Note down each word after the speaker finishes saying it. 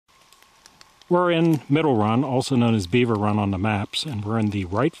We're in Middle Run, also known as Beaver Run on the maps, and we're in the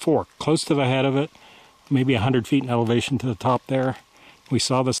right fork, close to the head of it, maybe 100 feet in elevation to the top there. We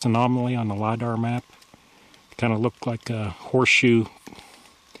saw this anomaly on the LiDAR map. It kind of looked like a horseshoe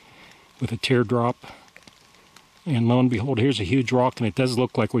with a teardrop. And lo and behold, here's a huge rock, and it does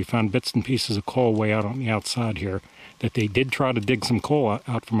look like we found bits and pieces of coal way out on the outside here, that they did try to dig some coal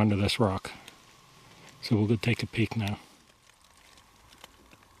out from under this rock. So we'll go take a peek now.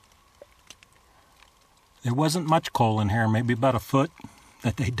 There wasn't much coal in here, maybe about a foot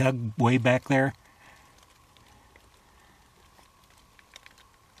that they dug way back there.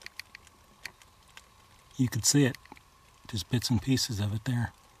 You could see it, just bits and pieces of it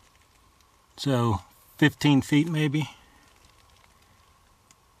there. So 15 feet maybe.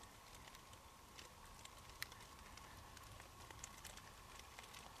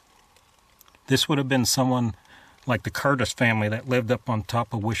 This would have been someone like the Curtis family that lived up on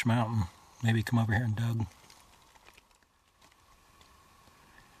top of Weese Mountain. Maybe come over here and dug.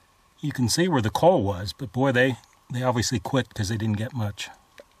 You can see where the coal was, but boy, they obviously quit because they didn't get much.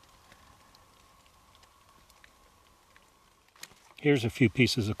 Here's a few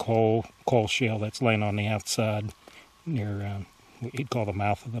pieces of coal shale that's laying on the outside near what you'd call the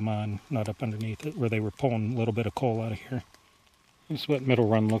mouth of the mine, not up underneath it, where they were pulling a little bit of coal out of here. This is what Middle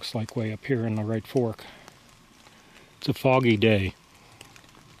Run looks like way up here in the right fork. It's a foggy day.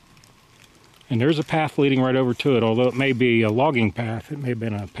 And there's a path leading right over to it, although it may be a logging path. It may have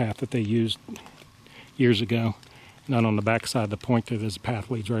been a path that they used years ago. And then on the back side of the point there's a path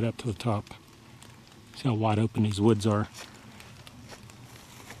leads right up to the top. See how wide open these woods are.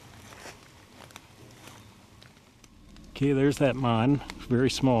 Okay, there's that mine. It's very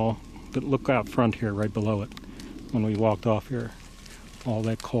small, but look out front here, right below it. When we walked off here, all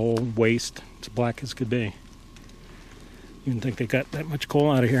that coal waste, it's black as could be. You didn't think they got that much coal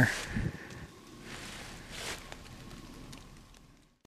out of here.